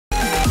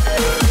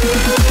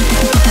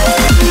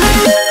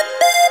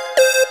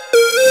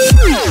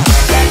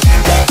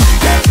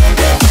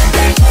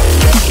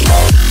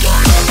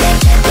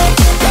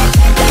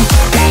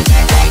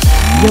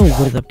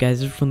up,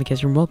 guys? This is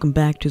FriendlyCast, and welcome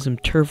back to some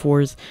Turf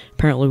Wars.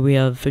 Apparently, we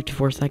have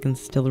 54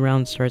 seconds till the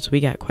round starts, so we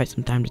got quite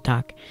some time to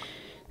talk.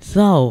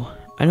 So,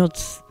 I know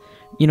it's,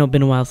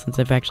 been a while since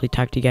I've actually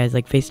talked to you guys,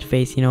 like,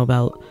 face-to-face,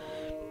 about,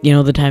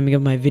 the timing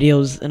of my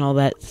videos and all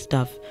that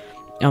stuff.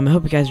 I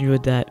hope you guys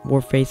enjoyed that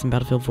Warface and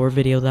Battlefield 4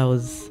 video. That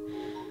was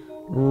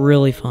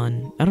really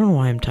fun. I don't know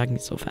why I'm talking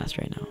so fast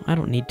right now. I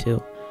don't need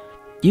to.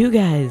 You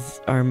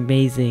guys are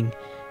amazing.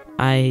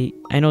 I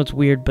know it's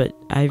weird, but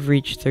I've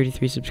reached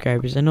 33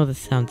 subscribers. I know this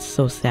sounds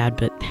so sad,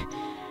 but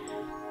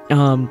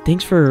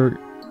thanks for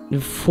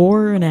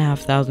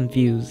 4,500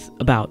 views.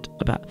 About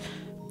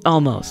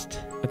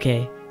almost.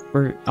 Okay,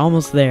 we're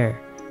almost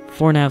there.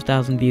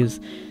 4,500 views.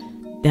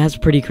 That's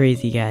pretty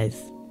crazy, guys.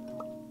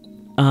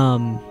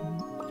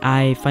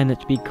 I find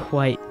that to be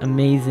quite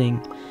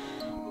amazing.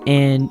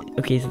 And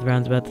okay, so the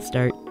round's about to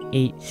start.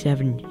 8,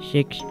 7,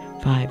 6,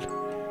 5,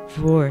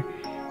 4,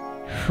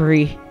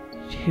 3,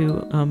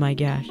 2, oh my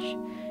gosh.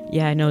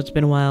 Yeah, I know it's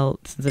been a while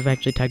since I've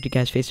actually talked to you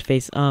guys face to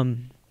face.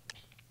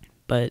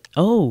 But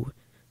oh,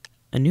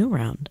 a new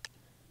round.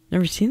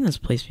 Never seen this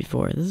place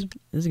before. This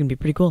is gonna be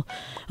pretty cool.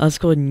 Let's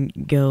go ahead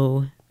and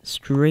go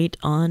straight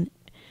on.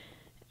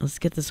 Let's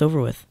get this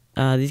over with.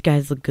 These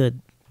guys look good.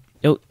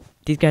 Oh,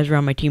 these guys were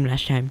on my team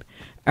last time.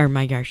 Oh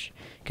my gosh,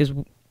 because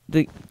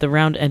the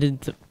round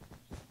ended.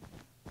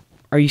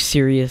 Are you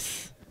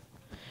serious?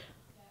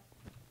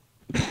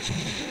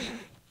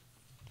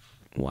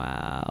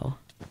 Wow.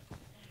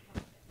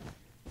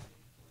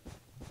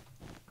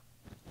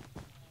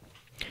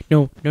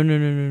 No.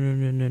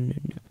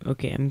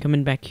 Okay, I'm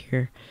coming back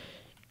here.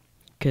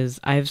 Because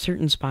I have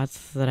certain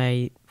spots that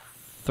I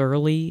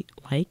thoroughly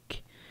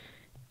like.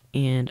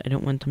 And I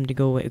don't want them to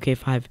go away. Okay,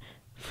 5,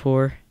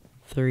 4,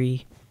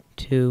 3,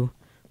 2,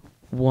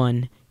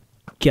 1,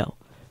 go.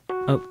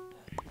 Oh.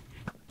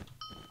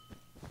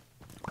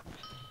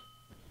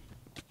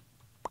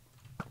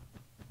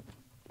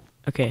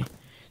 Okay.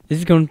 This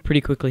is going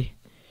pretty quickly.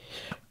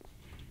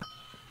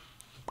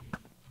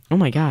 Oh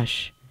my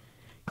gosh.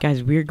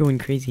 Guys, we're going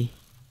crazy.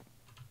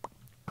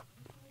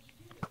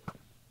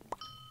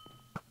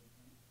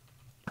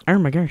 Oh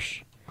my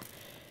gosh.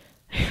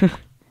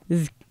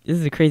 This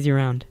is a crazy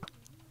round.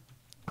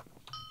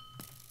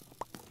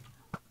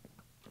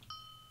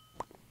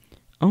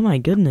 Oh my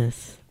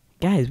goodness.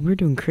 Guys, we're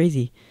doing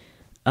crazy.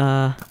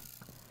 Okay.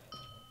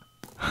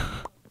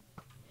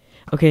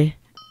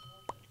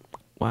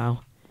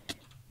 Wow.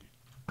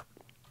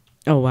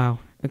 Oh, wow.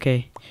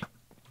 Okay.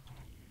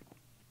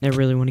 I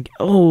really want to get...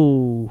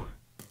 Oh!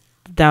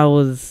 That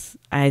was...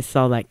 I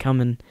saw that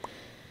coming.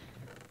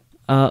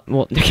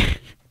 Well...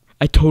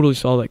 I totally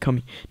saw that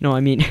coming. No,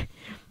 I mean...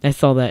 I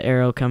saw that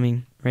arrow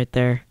coming right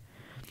there.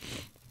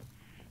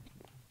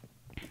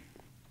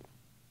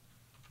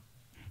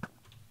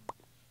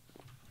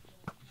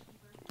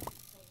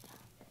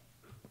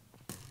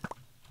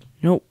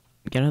 Nope.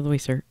 Get out of the way,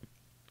 sir.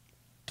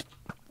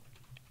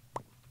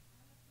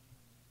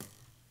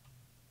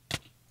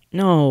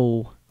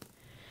 No.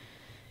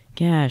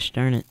 Gosh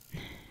darn it.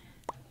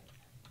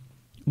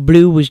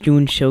 Blue was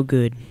doing so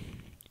good.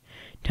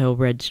 Till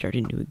red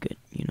started doing good,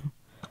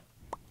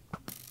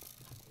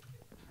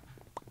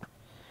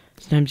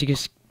 Sometimes you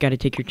just gotta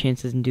take your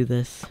chances and do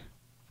this.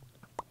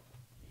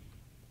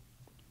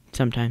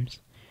 Sometimes.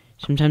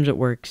 Sometimes it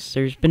works.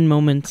 There's been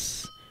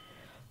moments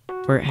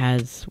where it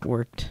has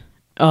worked.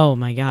 Oh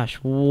my gosh.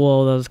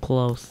 Whoa, that was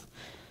close.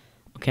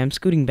 Okay, I'm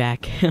scooting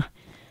back. Heal.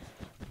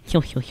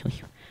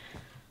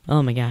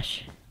 Oh my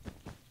gosh.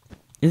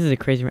 This is a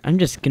crazy round. I'm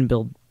just gonna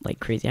build like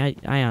crazy. I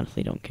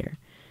honestly don't care.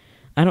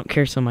 I don't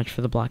care so much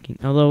for the blocking.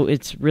 Although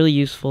it's really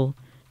useful.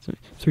 So,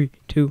 3,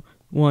 2,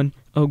 1.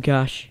 Oh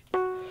gosh.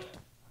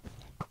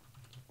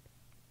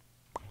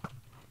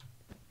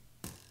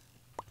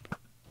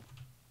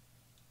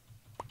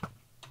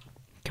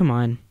 Come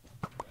on.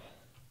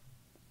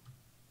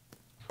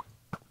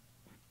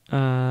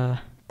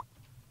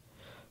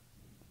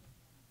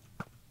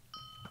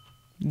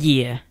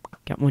 Yeah.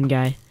 Got one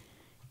guy.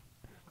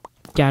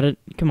 Got it.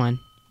 Come on.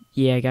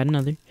 Yeah, got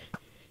another.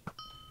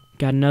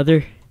 Got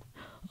another.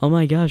 Oh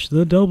my gosh,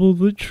 the double,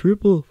 the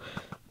triple.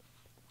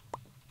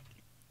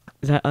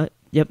 Is that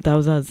yep, that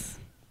was us.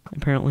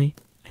 Apparently.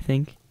 I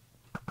think.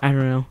 I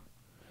don't know.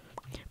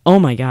 Oh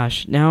my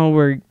gosh, now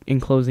we're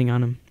enclosing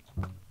on him.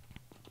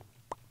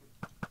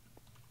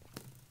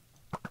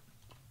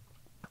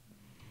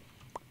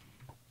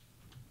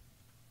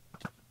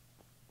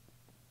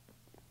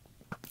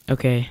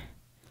 Okay.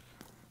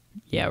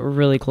 Yeah, we're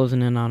really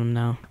closing in on him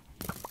now.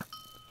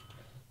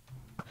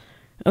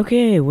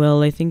 Okay,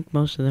 well, I think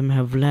most of them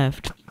have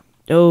left.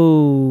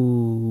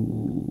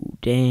 Oh,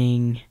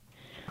 dang.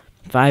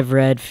 5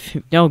 red.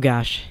 Oh,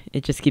 gosh.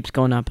 It just keeps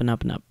going up and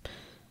up and up.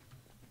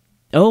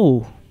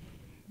 Oh.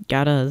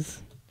 Got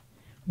us.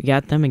 We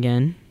got them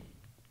again.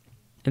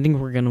 I think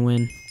we're gonna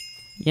win.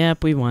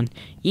 Yep, we won.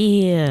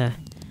 Yeah.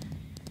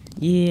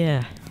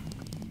 Yeah.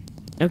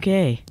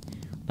 Okay.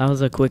 That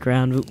was a quick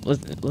round.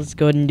 Let's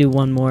go ahead and do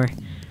one more.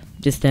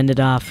 Just end it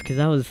off, because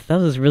that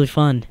was really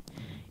fun.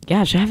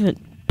 Gosh, I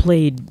haven't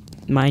played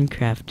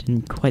Minecraft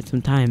in quite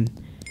some time.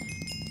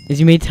 as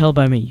you may tell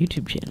by my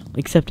YouTube channel.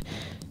 Except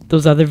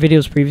those other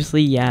videos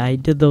previously, yeah, I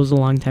did those a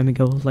long time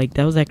ago. Like,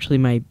 that was actually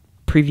my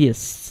previous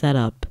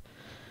setup.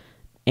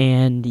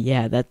 And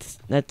yeah,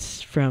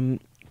 that's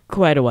from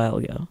quite a while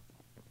ago.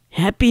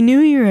 Happy New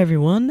Year,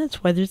 everyone!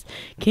 That's why there's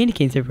candy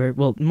canes everywhere.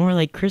 Well, more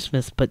like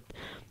Christmas, but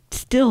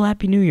still,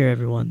 Happy New Year,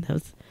 everyone.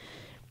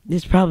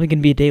 It's probably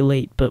gonna be a day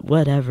late, but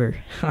whatever.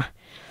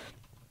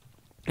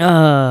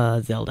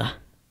 Zelda.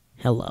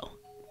 Hello.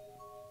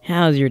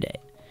 How's your day?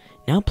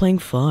 Now playing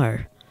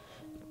Far.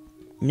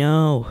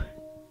 No.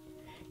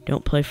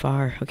 Don't play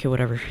Far. Okay,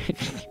 whatever.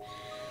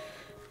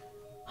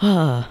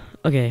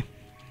 Okay.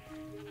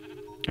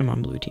 I'm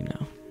on blue team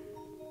now.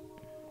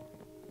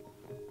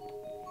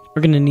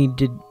 We're gonna need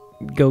to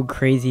go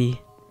crazy,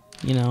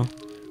 you know.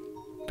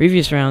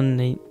 Previous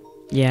round,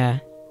 yeah,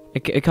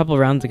 a couple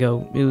rounds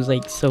ago, it was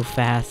like so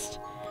fast.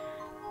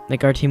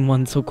 Like our team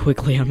won so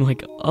quickly. I'm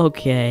like,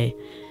 okay,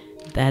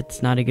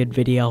 that's not a good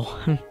video.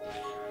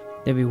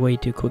 That'd be way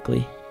too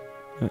quickly.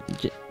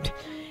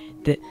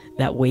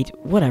 That wait,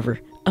 whatever.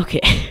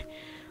 Okay.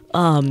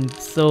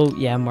 So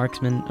yeah,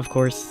 marksman, of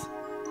course.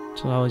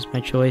 It's always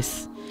my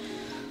choice.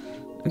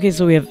 Okay,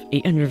 so we have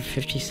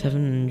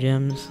 857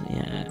 gems.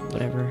 Yeah,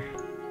 whatever.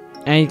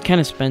 I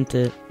kind of spent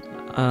it,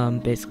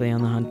 basically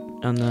on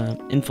the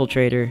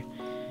infiltrator,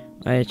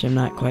 which I'm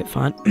not quite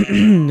fond.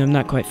 I'm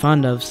not quite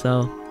fond of.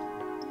 So,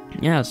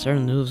 yeah, I was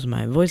starting to lose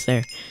my voice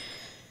there.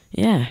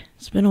 Yeah,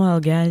 it's been a while,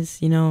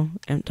 guys. You know,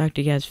 I haven't talked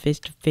to you guys face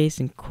to face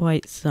in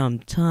quite some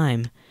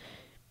time.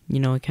 You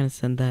know, I kind of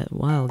said that a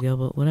while ago,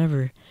 but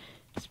whatever.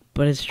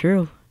 But it's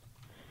true.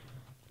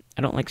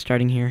 I don't like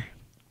starting here.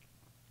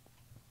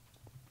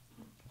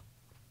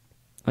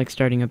 I like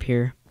starting up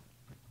here.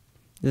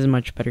 This is a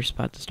much better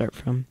spot to start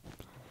from.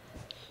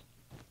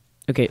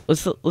 Okay,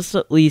 let's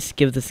at least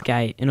give this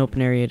guy an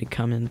open area to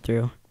come in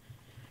through.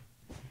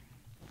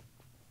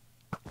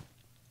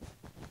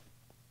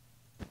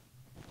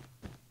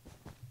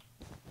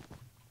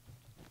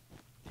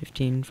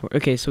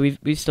 Okay, so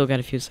we've still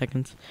got a few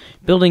seconds.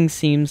 Building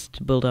seems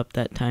to build up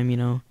that time, you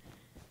know,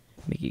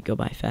 make it go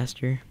by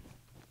faster.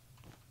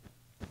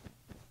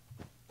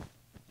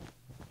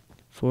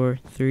 4,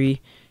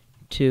 3,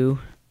 2,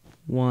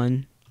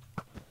 1.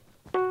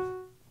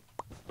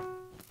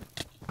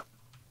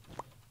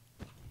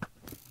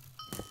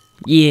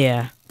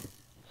 Yeah.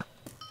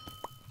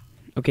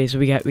 Okay, so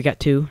we got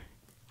 2.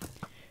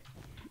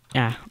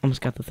 Ah,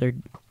 almost got the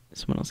third.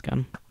 Someone else got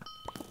him.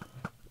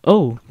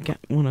 Oh, got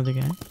one other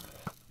guy.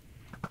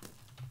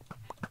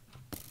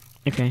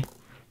 Okay.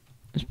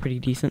 That's pretty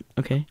decent.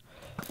 Okay.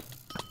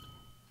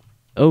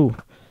 Oh.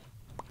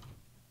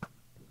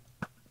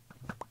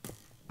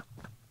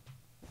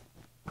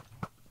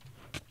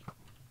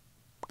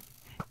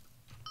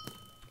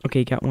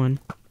 Okay, got one.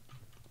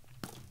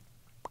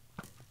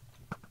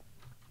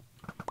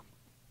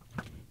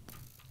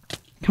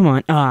 Come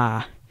on.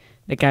 Ah.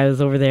 That guy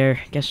was over there.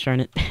 Guess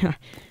darn it.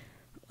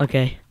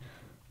 Okay.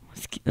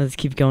 Let's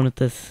keep going with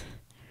this.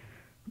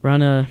 We're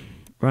on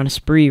a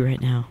spree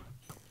right now.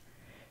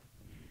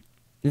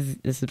 This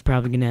is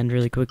probably gonna end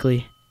really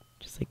quickly,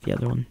 just like the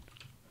other one.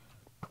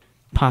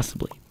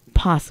 Possibly.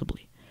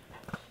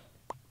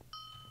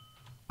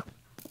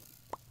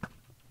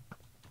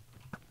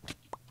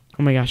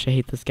 Oh my gosh, I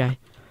hate this guy.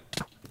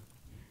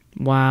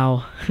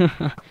 Wow.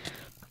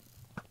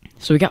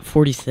 So we got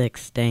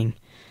 46. Dang,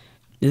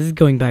 this is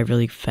going by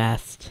really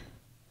fast.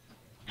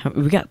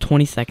 We got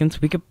 20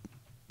 seconds. We could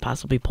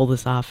possibly pull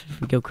this off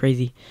if we go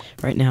crazy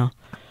right now.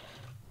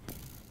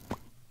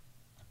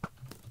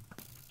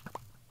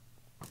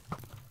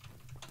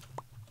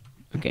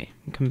 Okay,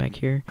 come back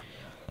here.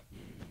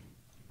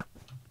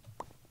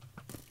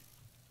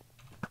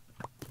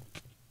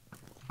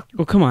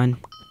 Oh, come on.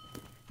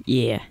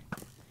 Yeah.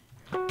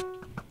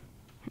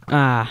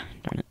 Ah,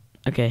 darn it.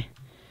 Okay.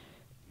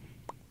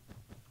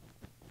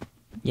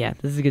 Yeah,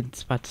 this is a good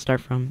spot to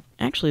start from.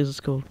 Actually, let's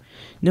go.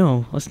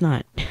 No, let's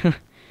not.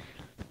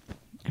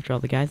 After all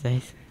the guys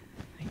I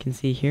can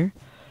see here.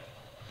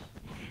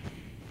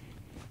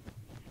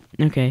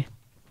 Okay.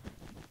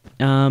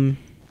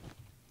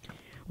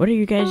 What are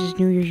your guys'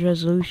 New Year's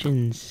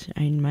resolutions?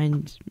 I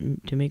mind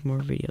to make more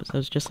videos. That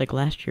was just like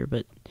last year,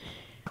 but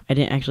I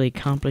didn't actually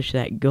accomplish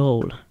that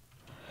goal.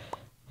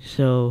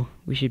 So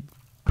we should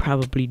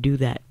probably do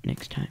that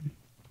next time.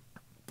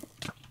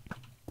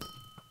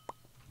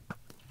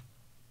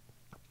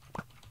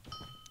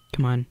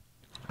 Come on.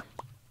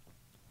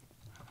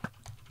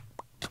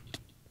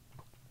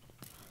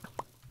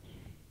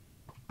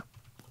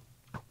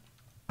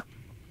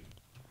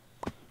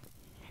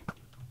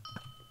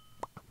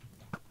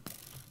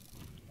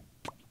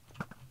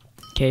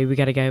 Okay, we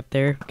got a guy up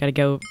there. Gotta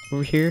go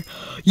over here.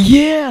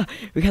 Yeah!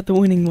 We got the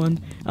winning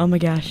one. Oh my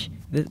gosh.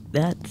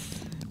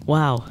 That's...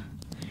 Wow.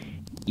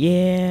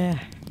 Yeah.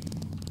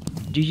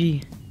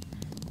 GG. Did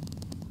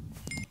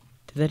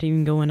that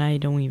even go in? I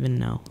don't even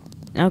know.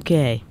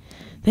 Okay.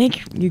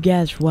 Thank you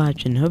guys for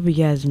watching. Hope you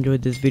guys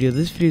enjoyed this video.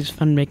 This video is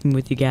fun making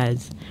with you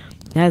guys.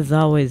 As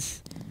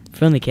always,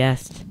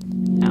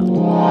 FriendlyCast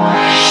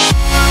out.